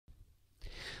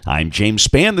I'm James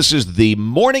Spann. This is the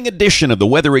morning edition of the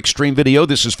Weather Xtreme video.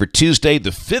 This is for Tuesday,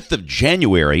 the 5th of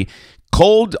January.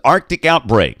 Cold Arctic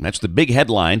outbreak. That's the big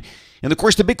headline. And, of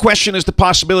course, the big question is the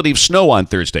possibility of snow on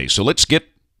Thursday. So let's get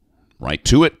right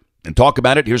to it and talk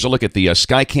about it. Here's a look at the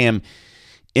Skycam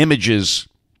images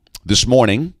this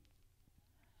morning.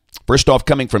 First off,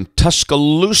 coming from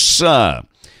Tuscaloosa.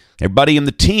 Everybody in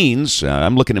the teens,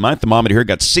 I'm looking at my thermometer here,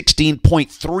 got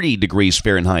 16.3 degrees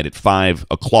Fahrenheit at 5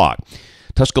 o'clock.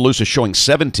 Tuscaloosa showing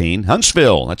 17.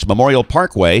 Huntsville, that's Memorial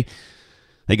Parkway.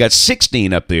 They got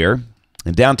 16 up there.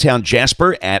 And downtown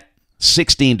Jasper at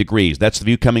 16 degrees. That's the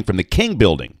view coming from the King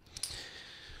Building.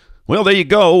 Well, there you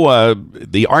go.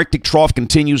 The Arctic trough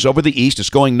continues over the east. It's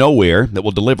going nowhere. That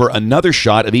will deliver another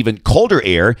shot of even colder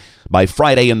air by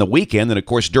Friday and the weekend. And, of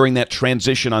course, during that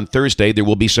transition on Thursday, there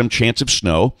will be some chance of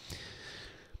snow.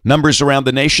 Numbers around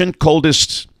the nation.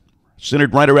 Coldest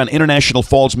centered right around International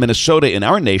Falls, Minnesota in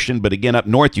our nation. But, again, up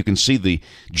north, you can see the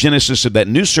genesis of that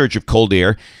new surge of cold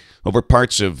air over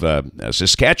parts of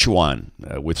Saskatchewan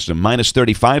with some minus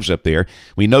 35s up there.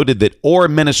 We noted that Orr,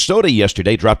 Minnesota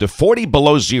yesterday dropped to 40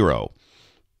 below zero.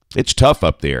 It's tough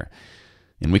up there.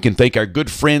 And we can thank our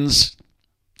good friends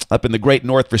up in the great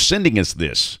north for sending us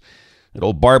this. That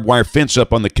old barbed wire fence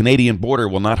up on the Canadian border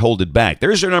will not hold it back.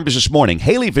 There's their numbers this morning.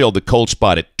 Haleyville, the cold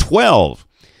spot at 12.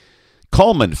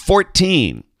 Cullman,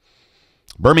 14.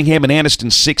 Birmingham and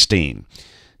Anniston, 16.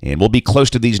 And we'll be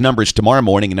close to these numbers tomorrow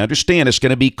morning. And understand it's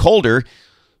going to be colder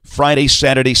Friday,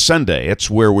 Saturday, Sunday. That's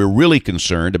where we're really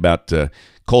concerned about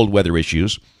cold weather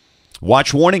issues.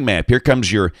 Watch warning map. Here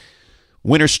comes your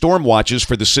winter storm watches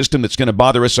for the system that's going to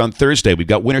bother us on Thursday. We've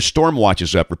got winter storm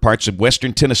watches up for parts of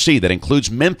western Tennessee. That includes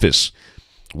Memphis,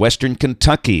 western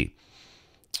Kentucky,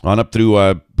 on up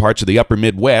through parts of the upper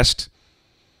Midwest.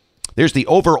 There's the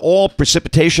overall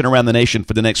precipitation around the nation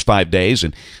for the next 5 days.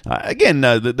 And again,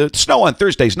 the snow on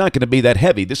Thursday is not going to be that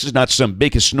heavy. This is not some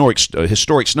big historic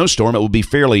snowstorm. It will be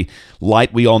fairly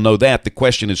light. We all know that. The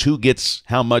question is who gets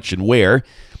how much and where.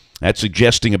 That's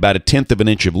suggesting about 1/10 of an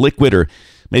inch of liquid or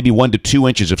maybe 1 to 2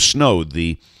 inches of snow.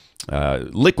 The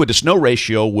liquid to snow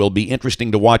ratio will be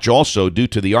interesting to watch also due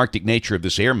to the Arctic nature of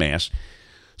this air mass.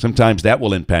 Sometimes that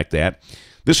will impact that.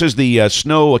 This is the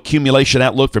snow accumulation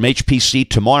outlook from HPC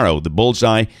tomorrow, the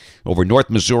bullseye over North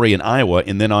Missouri and Iowa.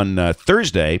 And then on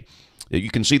Thursday,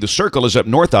 you can see the circle is up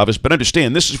north of us. But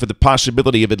understand, this is for the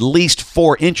possibility of at least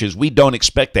 4 inches. We don't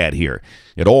expect that here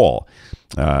at all.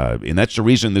 And that's the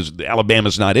reason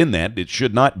Alabama's not in that. It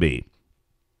should not be.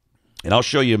 And I'll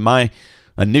show you my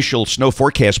initial snow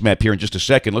forecast map here in just a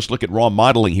second. Let's look at raw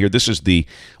modeling here. This is the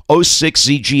 06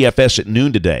 ZGFS at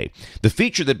noon today. The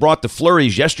feature that brought the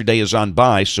flurries yesterday is on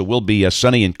by, so we'll be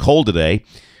sunny and cold today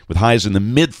with highs in the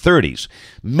mid-30s.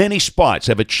 Many spots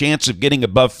have a chance of getting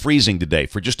above freezing today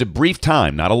for just a brief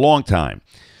time, not a long time.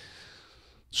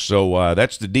 So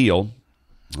that's the deal.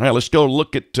 All right, let's go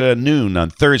look at noon on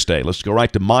Thursday. Let's go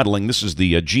right to modeling. This is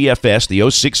the GFS, the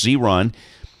 06Z run.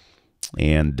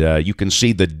 And you can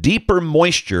see the deeper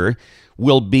moisture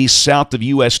will be south of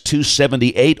US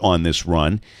 278 on this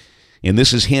run. And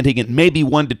this is hinting at maybe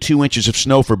 1 to 2 inches of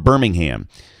snow for Birmingham,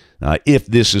 if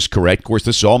this is correct. Of course,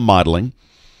 this is all modeling.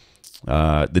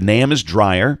 The NAM is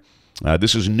drier.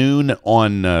 This is noon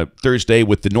on Thursday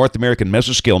with the North American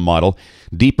Mesoscale model.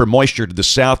 Deeper moisture to the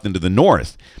south and to the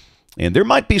north. And there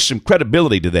might be some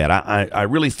credibility to that. I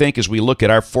really think as we look at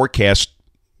our forecast,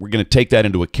 we're going to take that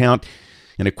into account.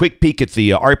 And a quick peek at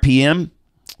the RPM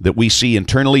that we see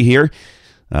internally here,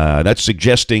 that's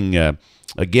suggesting,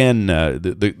 again,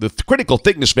 the critical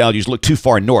thickness values look too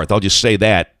far north. I'll just say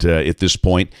that at this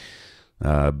point.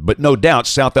 But no doubt,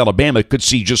 South Alabama could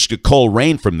see just a cold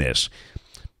rain from this.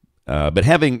 But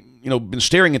having been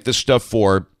staring at this stuff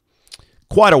for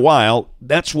quite a while,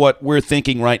 that's what we're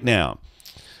thinking right now.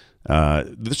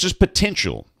 This is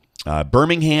potential.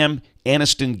 Birmingham,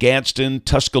 Anniston, Gadsden,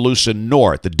 Tuscaloosa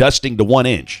north, the dusting to 1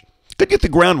 inch. Could get the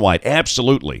ground white,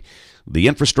 absolutely. The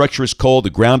infrastructure is cold, the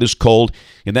ground is cold,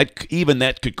 and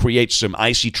that could create some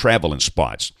icy travel in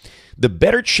spots. The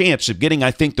better chance of getting, I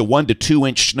think, the 1 to 2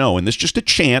 inch snow, and this just a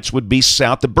chance, would be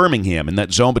south of Birmingham, in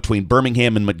that zone between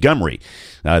Birmingham and Montgomery.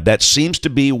 That seems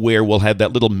to be where we'll have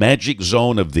that little magic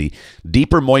zone of the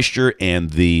deeper moisture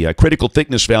and the critical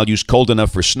thickness values cold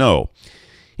enough for snow.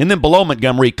 And then below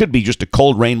Montgomery, it could be just a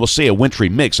cold rain. We'll see a wintry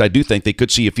mix. I do think they could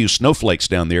see a few snowflakes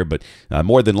down there, but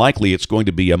more than likely it's going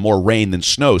to be more rain than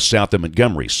snow south of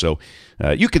Montgomery. So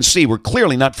you can see we're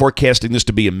clearly not forecasting this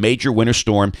to be a major winter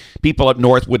storm. People up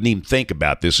north wouldn't even think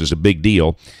about this as a big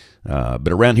deal.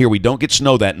 But around here, we don't get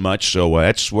snow that much, so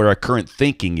that's where our current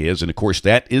thinking is. And, of course,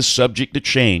 that is subject to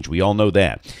change. We all know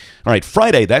that. All right,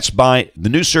 Friday, that's by the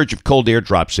new surge of cold air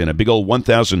drops in, a big old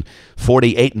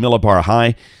 1,048 millibar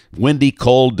high. Windy,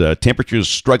 cold, temperatures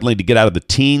struggling to get out of the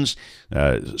teens,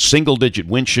 single-digit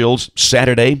wind chills.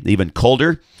 Saturday, even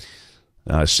colder.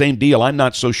 Same deal. I'm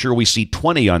not so sure we see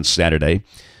 20 on Saturday.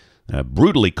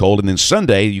 Brutally cold. And then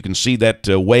Sunday, you can see that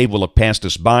wave will have passed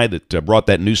us by that brought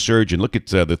that new surge. And look at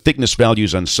the thickness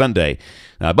values on Sunday.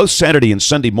 Both Saturday and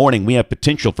Sunday morning, we have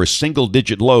potential for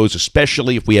single-digit lows,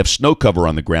 especially if we have snow cover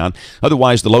on the ground.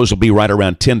 Otherwise, the lows will be right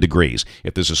around 10 degrees.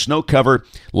 If there's a snow cover,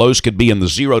 lows could be in the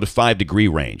 0 to 5 degree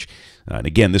range. And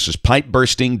again, this is pipe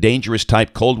bursting, dangerous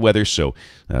type cold weather. So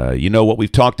you know what we've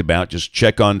talked about. Just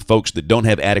check on folks that don't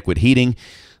have adequate heating.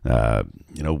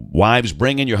 Wives,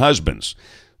 bring in your husbands.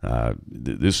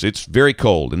 It's very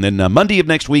cold. And then Monday of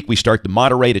next week, we start to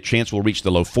moderate. A chance we'll reach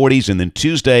the low 40s. And then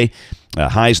Tuesday,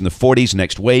 highs in the 40s.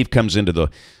 Next wave comes into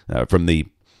from the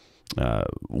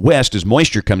west as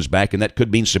moisture comes back, and that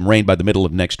could mean some rain by the middle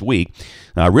of next week.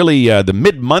 The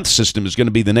mid-month system is going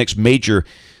to be the next major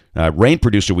rain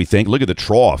producer, we think. Look at the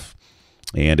trough.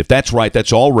 And if that's right,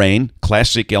 that's all rain.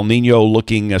 Classic El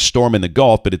Nino-looking storm in the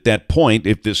Gulf. But at that point,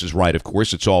 if this is right, of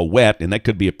course, it's all wet, and that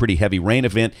could be a pretty heavy rain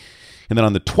event. And then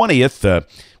on the 20th,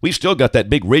 we've still got that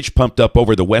big ridge pumped up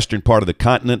over the western part of the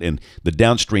continent and the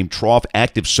downstream trough,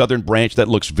 active southern branch. That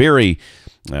looks very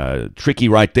tricky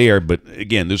right there. But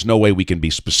again, there's no way we can be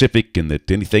specific and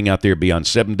that anything out there beyond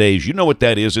 7 days, you know what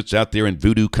that is. It's out there in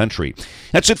voodoo country.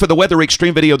 That's it for the Weather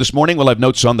Extreme video this morning. We'll have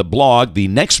notes on the blog. The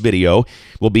next video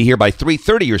will be here by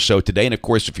 3:30 or so today. And, of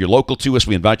course, if you're local to us,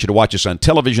 we invite you to watch us on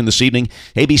television this evening,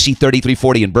 ABC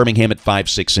 3340 in Birmingham at 5,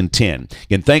 6, and 10.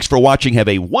 Again, thanks for watching. Have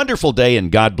a wonderful day,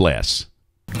 and God bless.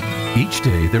 Each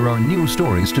day, there are new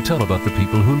stories to tell about the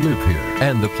people who live here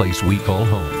and the place we call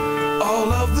home.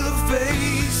 All of the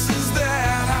faces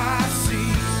that I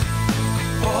see,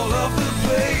 all of the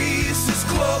places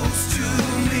close to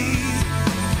me,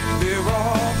 they're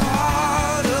all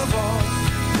part of all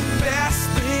the best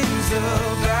things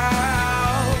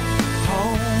about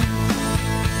home.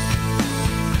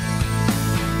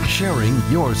 Sharing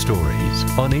your stories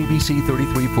on ABC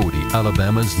 3340,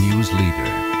 Alabama's news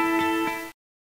leader.